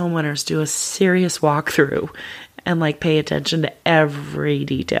hope those homeowners do a serious walkthrough and like pay attention to every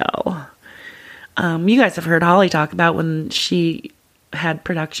detail. You guys have heard Holly talk about when she had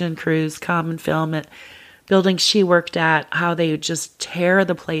production crews come and film at buildings she worked at, how they would just tear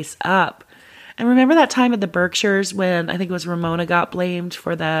the place up. And remember that time at the Berkshires when I think it was Ramona got blamed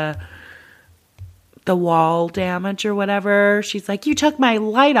for the wall damage or whatever. She's like, you took my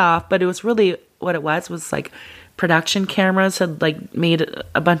light off, but it was really what it was like production cameras had like made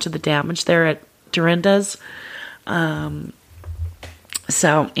a bunch of the damage there at Dorinda's.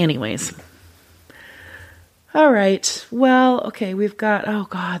 So anyways. All right. Well, okay, we've got, oh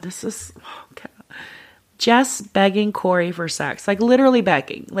God, this is, okay. Jess begging Corey for sex, like literally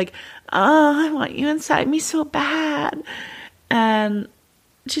begging, like, oh, I want you inside me so bad. And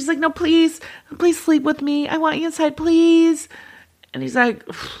she's like, no, please sleep with me. I want you inside, please. And he's like,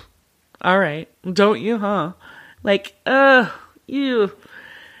 all right, don't you, huh? Like, you.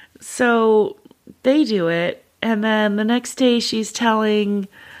 So they do it. And then the next day she's telling,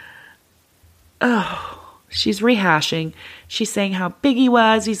 she's rehashing. She's saying how big he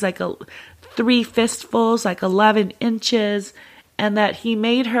was. He's like 3 fistfuls, like 11 inches. And that he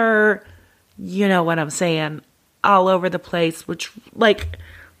made her, you know what I'm saying, all over the place. Which, like,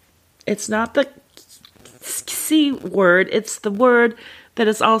 it's not the C word. It's the word that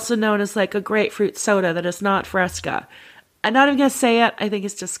is also known as like a grapefruit soda that is not Fresca. I'm not even going to say it. I think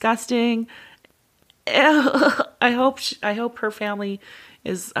it's disgusting. I hope her family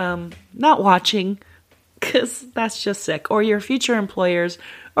is not watching, because that's just sick. Or your future employers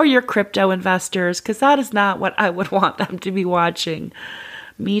or your crypto investors, because that is not what I would want them to be watching.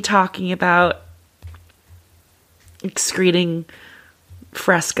 Me talking about excreting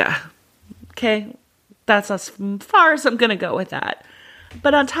Fresca. Okay? That's as far as I'm going to go with that.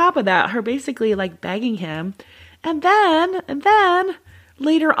 But on top of that, her basically like begging him. And then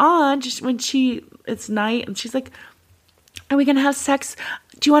later on, just when it's night and she's like, are we going to have sex?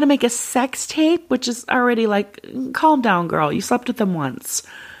 Do you want to make a sex tape? Which is already like, calm down, girl. You slept with him once.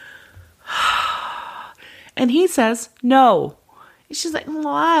 And he says, no. She's like,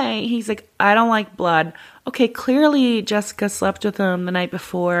 why? He's like, I don't like blood. Okay, clearly Jessica slept with him the night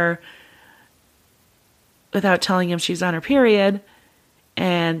before without telling him she's on her period.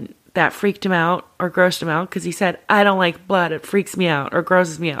 And that freaked him out or grossed him out because he said, I don't like blood. It freaks me out or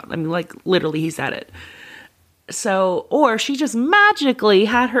grosses me out. I mean, like, literally he said it. So, or she just magically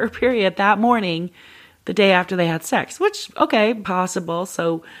had her period that morning, the day after they had sex, which, okay, possible.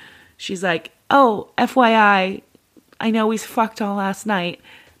 So she's like, oh, FYI, I know we fucked all last night,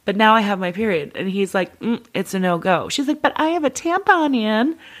 but now I have my period. And he's like, it's a no-go. She's like, but I have a tampon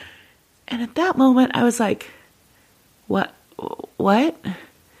in. And at that moment, I was like, what?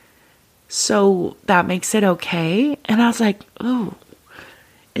 So that makes it okay? And I was like, oh,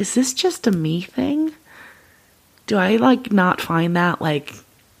 is this just a me thing? Do I like not find that like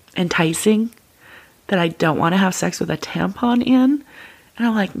enticing that I don't want to have sex with a tampon in? And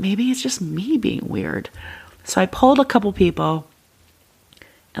I'm like, maybe it's just me being weird. So I polled a couple people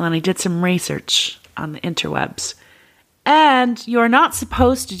and then I did some research on the interwebs. And you're not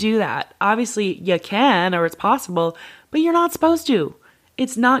supposed to do that. Obviously you can, or it's possible, but you're not supposed to.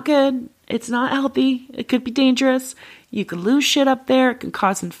 It's not good. It's not healthy. It could be dangerous. You could lose shit up there. It can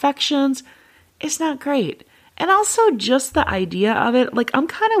cause infections. It's not great. And also just the idea of it, like I'm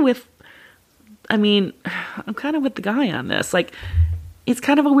kind of with the guy on this. Like, it's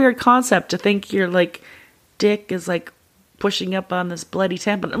kind of a weird concept to think your like dick is like pushing up on this bloody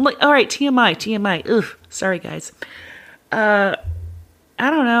tampon. I'm like, all right, TMI. Ugh, sorry guys. I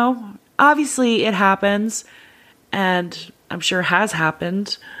don't know. Obviously it happens and I'm sure has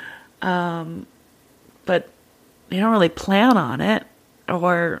happened. But they don't really plan on it,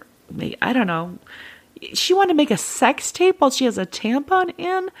 or I don't know. She wanted to make a sex tape while she has a tampon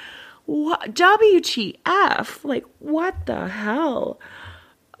in. What? WTF? Like, what the hell?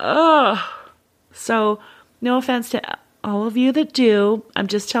 Ugh. So, no offense to all of you that do. I'm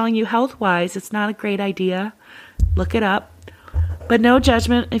just telling you health-wise, it's not a great idea. Look it up. But no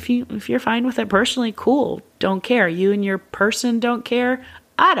judgment. If you're fine with it personally, cool. Don't care. You and your person don't care.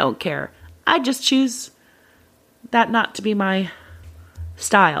 I don't care. I just choose that not to be my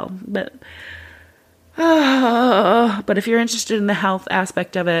style. But if you're interested in the health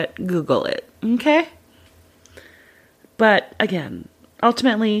aspect of it, Google it. Okay? But again,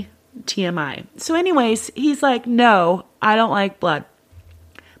 ultimately, TMI. So anyways, he's like, no, I don't like blood.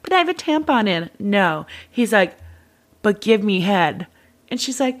 But I have a tampon in. No. He's like, but give me head. And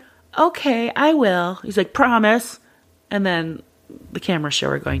she's like, okay, I will. He's like, promise. And then the cameras show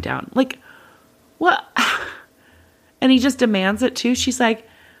her going down. Like, what? And he just demands it too. She's like,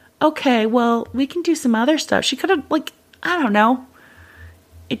 okay, well, we can do some other stuff. She could have, like, I don't know.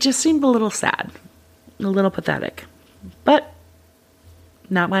 It just seemed a little sad. A little pathetic. But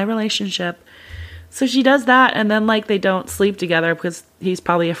not my relationship. So she does that, and then, like, they don't sleep together because he's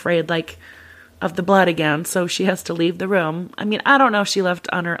probably afraid, like, of the blood again, so she has to leave the room. I mean, I don't know if she left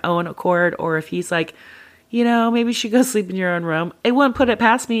on her own accord or if he's like, you know, maybe you should go sleep in your own room. It wouldn't put it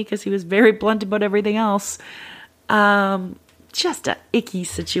past me because he was very blunt about everything else. Just a icky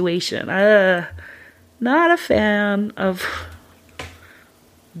situation. Not a fan of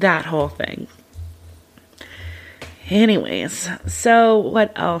that whole thing. Anyways, so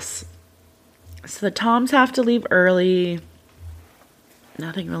what else? So the Toms have to leave early.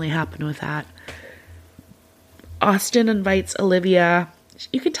 Nothing really happened with that. Austin invites Olivia.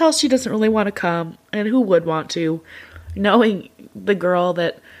 You can tell she doesn't really want to come, and who would want to? Knowing the girl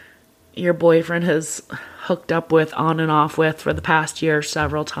that your boyfriend has hooked up with on and off with for the past year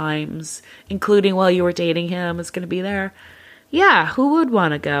several times, including while you were dating him, is going to be there. Yeah, who would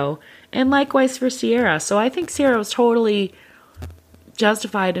want to go? And likewise for Sierra. So I think Sierra was totally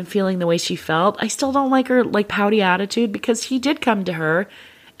justified in feeling the way she felt. I still don't like her, like, pouty attitude because he did come to her.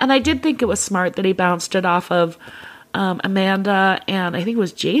 And I did think it was smart that he bounced it off of Amanda and I think it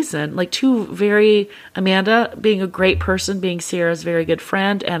was Jason. Like, two very, Amanda being a great person, being Sierra's very good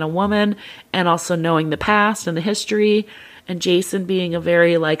friend and a woman, and also knowing the past and the history. And Jason being a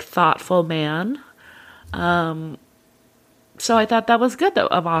very, like, thoughtful man. So I thought that was good, though,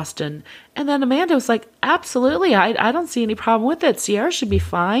 of Austin. And then Amanda was like, absolutely, I don't see any problem with it. Sierra should be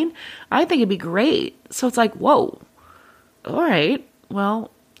fine. I think it'd be great. So it's like, whoa. All right.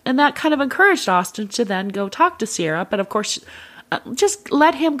 Well, and that kind of encouraged Austin to then go talk to Sierra. But of course, just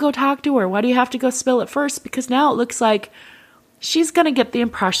let him go talk to her. Why do you have to go spill it first? Because now it looks like she's going to get the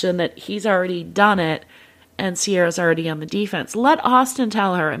impression that he's already done it and Sierra's already on the defense. Let Austin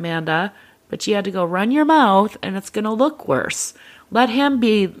tell her, Amanda, but you had to go run your mouth and it's going to look worse. Let him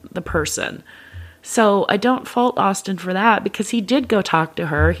be the person. So I don't fault Austin for that because he did go talk to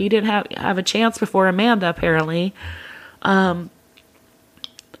her. He didn't have a chance before Amanda, apparently.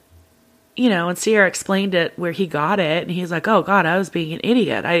 You know, and Sierra explained it where he got it. And he's like, oh, God, I was being an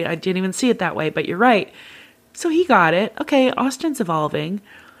idiot. I didn't even see it that way, but you're right. So he got it. Okay, Austin's evolving.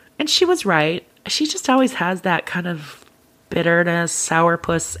 And she was right. She just always has that kind of bitterness,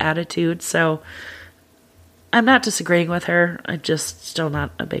 sourpuss attitude. So I'm not disagreeing with her. I'm just still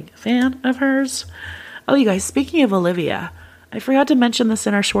not a big fan of hers. Oh, you guys, speaking of Olivia, I forgot to mention this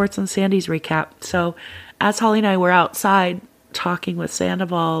in our Schwartz and Sandy's recap. So as Holly and I were outside talking with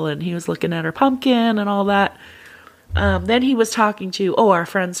Sandoval and he was looking at her pumpkin and all that, then he was talking to, our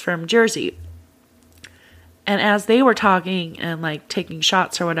friends from Jersey. And as they were talking and like taking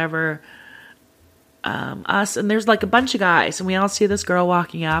shots or whatever, us, and there's like a bunch of guys, and we all see this girl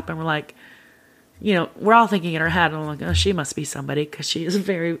walking up, and we're like, you know, we're all thinking in our head, and I'm like, oh, she must be somebody, because she is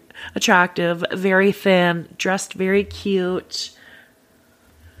very attractive, very thin, dressed very cute,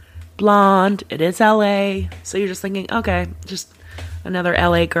 blonde. It is LA, so you're just thinking, okay, just another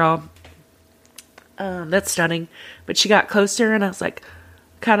LA girl. That's stunning. But she got closer, and I was like,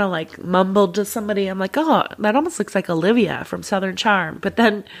 kind of like mumbled to somebody. I'm like, oh, that almost looks like Olivia from Southern Charm. But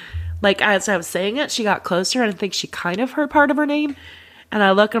then, like, as I was saying it, she got closer, and I think she kind of heard part of her name. And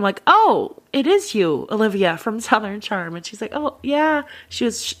I look, and I'm like, oh, it is you, Olivia from Southern Charm. And she's like, oh, yeah. She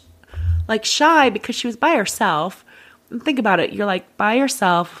was, like, shy because she was by herself. And think about it. You're, like, by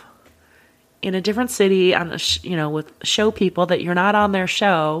yourself in a different city on a with show people that you're not on their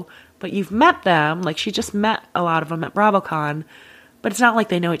show, but you've met them. Like, she just met a lot of them at BravoCon. But it's not like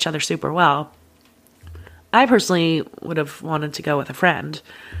they know each other super well. I personally would have wanted to go with a friend.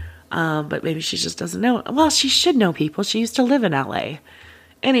 But maybe she just doesn't know. Well, she should know people. She used to live in LA.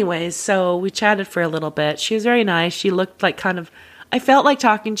 Anyways, so we chatted for a little bit. She was very nice. She looked like kind of I felt like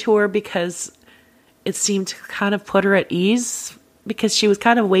talking to her because it seemed to kind of put her at ease, because she was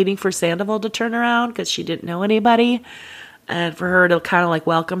kind of waiting for Sandoval to turn around because she didn't know anybody, and for her to kind of like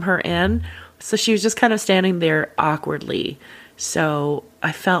welcome her in. So she was just kind of standing there awkwardly. So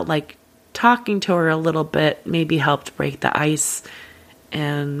I felt like talking to her a little bit maybe helped break the ice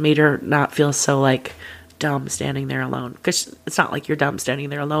and made her not feel so like dumb standing there alone. Because it's not like you're dumb standing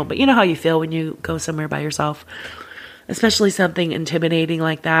there alone, but you know how you feel when you go somewhere by yourself, especially something intimidating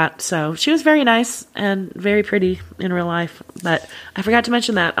like that. So she was very nice and very pretty in real life. But I forgot to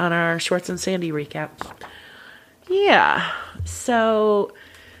mention that on our Schwartz and Sandy recap. Yeah. So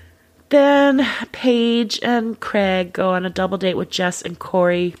then Paige and Craig go on a double date with Jess and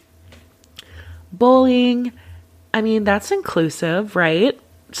Corey. Bowling. I mean, that's inclusive, right?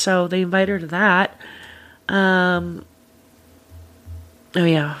 So they invite her to that. Oh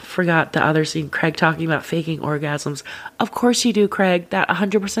yeah, forgot the other scene. Craig talking about faking orgasms. Of course you do, Craig. That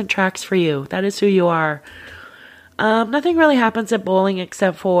 100% tracks for you. That is who you are. Nothing really happens at bowling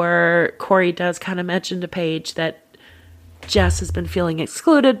except for Corey does kind of mention to Paige that Jess has been feeling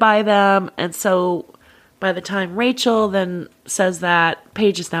excluded by them. And so by the time Rachel then says that,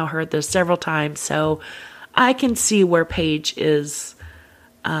 Paige has now heard this several times. So I can see where Paige is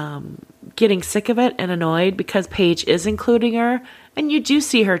getting sick of it and annoyed, because Paige is including her. And you do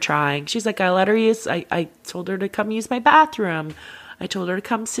see her trying. She's like, I told her to come use my bathroom. I told her to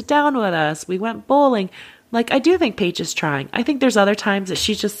come sit down with us. We went bowling. Like, I do think Paige is trying. I think there's other times that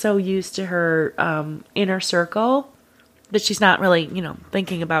she's just so used to her inner circle that she's not really,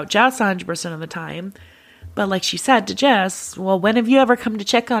 thinking about Jess 100% of the time. But like she said to Jess, well, when have you ever come to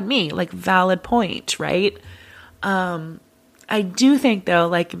check on me? Like, valid point, right? I do think, though,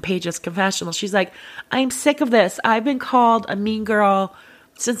 like in Paige's confessional, she's like, I'm sick of this. I've been called a mean girl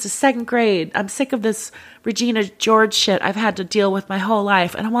since the 2nd grade. I'm sick of this Regina George shit I've had to deal with my whole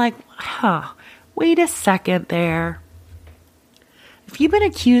life. And I'm like, wait a second there. If you've been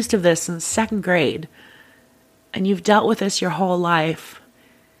accused of this since 2nd grade and you've dealt with this your whole life,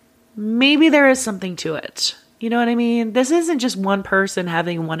 maybe there is something to it. You know what I mean? This isn't just one person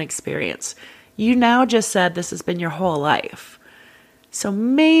having one experience. You now just said this has been your whole life. So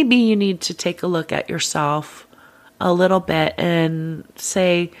maybe you need to take a look at yourself a little bit and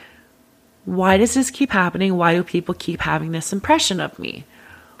say, why does this keep happening? Why do people keep having this impression of me?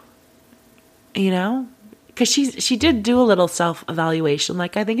 Because she did do a little self-evaluation.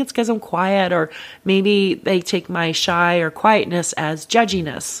 Like, I think it's because I'm quiet, or maybe they take my shy or quietness as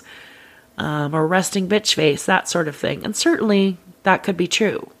judginess, or resting bitch face, that sort of thing. And certainly that could be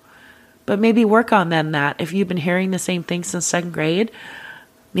true. But maybe work on then that. If you've been hearing the same thing since 2nd grade,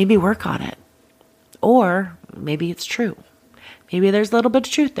 maybe work on it. Or maybe it's true. Maybe there's a little bit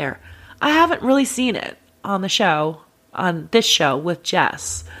of truth there. I haven't really seen it on this show with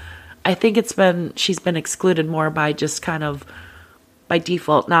Jess. I think she's been excluded more by just kind of by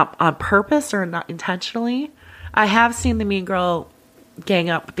default, not on purpose or not intentionally. I have seen the mean girl gang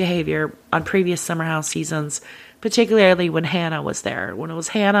up behavior on previous Summer House seasons, particularly when Hannah was there. When it was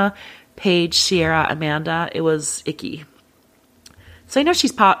Hannah, Paige, Sierra, Amanda, it was icky. So I know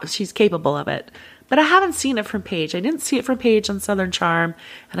she's capable of it, but I haven't seen it from Paige. I didn't see it from Paige on Southern Charm,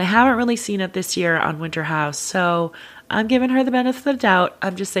 and I haven't really seen it this year on Winter House. So I'm giving her the benefit of the doubt.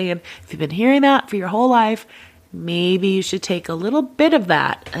 I'm just saying, if you've been hearing that for your whole life, maybe you should take a little bit of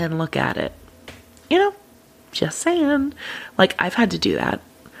that and look at it. Just saying. Like, I've had to do that.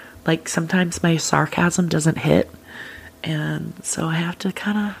 Like, sometimes my sarcasm doesn't hit, and so I have to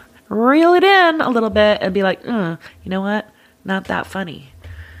kind of reel it in a little bit and be like, you know what? Not that funny.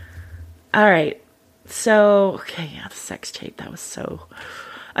 All right. So, the sex tape. That was so...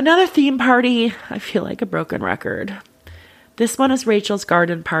 Another theme party. I feel like a broken record. This one is Rachel's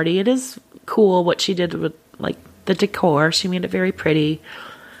garden party. It is cool what she did with, like, the decor. She made it very pretty.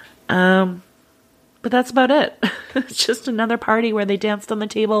 But that's about it. It's just another party where they danced on the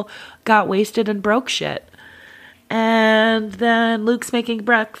table, got wasted, and broke shit. And then Luke's making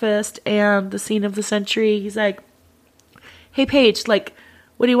breakfast, and the scene of the century, he's like, hey, Paige, like,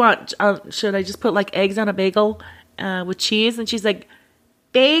 what do you want? Should I just put, like, eggs on a bagel with cheese? And she's like,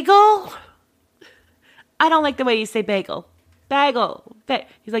 bagel? I don't like the way you say bagel. Bagel.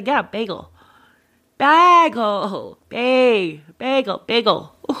 He's like, yeah, bagel. Bagel.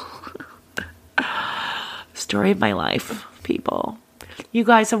 Bagel. Story of my life, people. You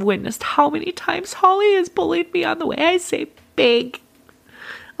guys have witnessed how many times Holly has bullied me on the way I say big.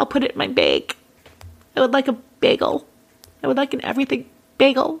 I'll put it in my bag. I would like a bagel. I would like an everything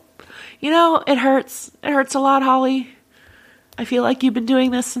bagel. It hurts. It hurts a lot, Holly. I feel like you've been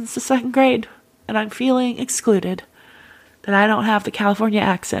doing this since the 2nd grade, and I'm feeling excluded. that I don't have the California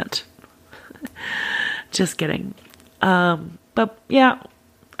accent. Just kidding. But yeah,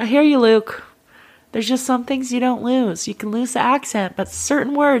 I hear you, Luke. There's just some things you don't lose. You can lose the accent, but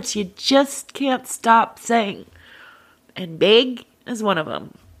certain words you just can't stop saying. And big is one of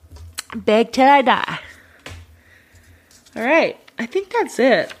them. Big till I die. All right. I think that's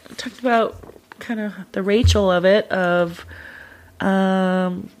it. I talked about kind of the Rachel of it,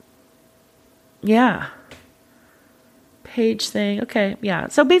 yeah. Paige thing. Okay, yeah.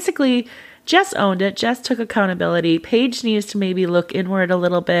 So basically, Jess owned it. Jess took accountability. Paige needs to maybe look inward a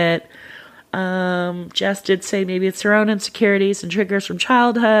little bit. Jess did say maybe it's her own insecurities and triggers from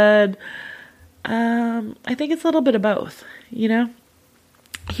childhood. I think it's a little bit of both, you know?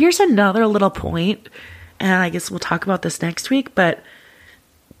 Here's another little point, and I guess we'll talk about this next week, but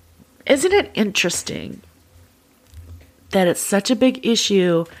isn't it interesting that it's such a big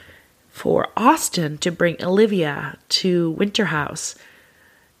issue for Austin to bring Olivia to Winter House?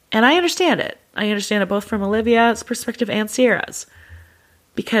 And I understand it. I understand it both from Olivia's perspective and Sierra's.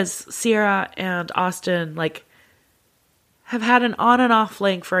 Because Sierra and Austin, have had an on and off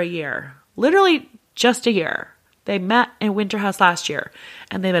fling for a year. Literally just a year. They met in Winter House last year.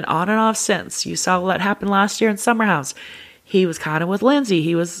 And they've been on and off since. You saw what happened last year in Summer House. He was kind of with Lindsay.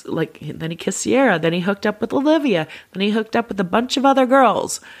 He was then he kissed Sierra. Then he hooked up with Olivia. Then he hooked up with a bunch of other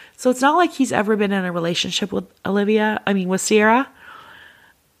girls. So it's not like he's ever been in a relationship with with Sierra.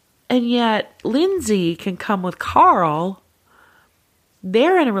 And yet Lindsay can come with Carl.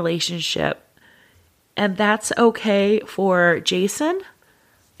 They're in a relationship. And that's okay for Jason?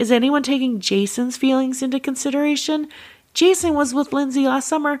 Is anyone taking Jason's feelings into consideration? Jason was with Lindsay last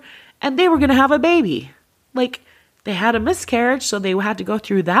summer and they were going to have a baby. They had a miscarriage, so they had to go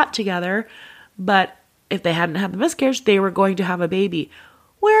through that together. But if they hadn't had the miscarriage, they were going to have a baby.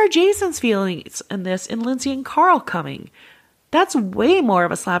 Where are Jason's feelings in this and Lindsay and Carl coming? That's way more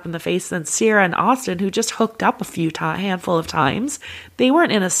of a slap in the face than Sierra and Austin, who just hooked up a handful of times. They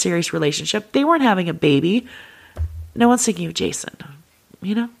weren't in a serious relationship. They weren't having a baby. No one's thinking of Jason,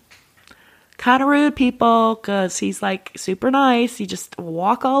 you know? Kind of rude, people, because he's super nice. You just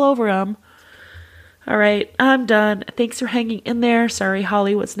walk all over him. All right, I'm done. Thanks for hanging in there. Sorry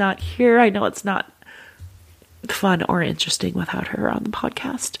Holly was not here. I know it's not fun or interesting without her on the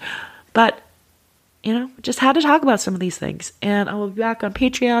podcast. But, just had to talk about some of these things. And I will be back on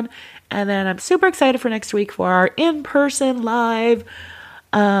Patreon. And then I'm super excited for next week for our in-person live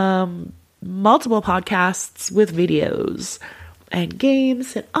multiple podcasts with videos and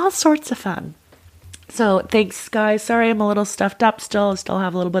games and all sorts of fun. So thanks, guys. Sorry I'm a little stuffed up still. I still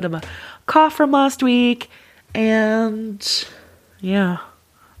have a little bit of a cough from last week. And yeah,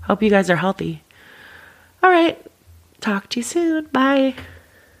 hope you guys are healthy. All right. Talk to you soon. Bye.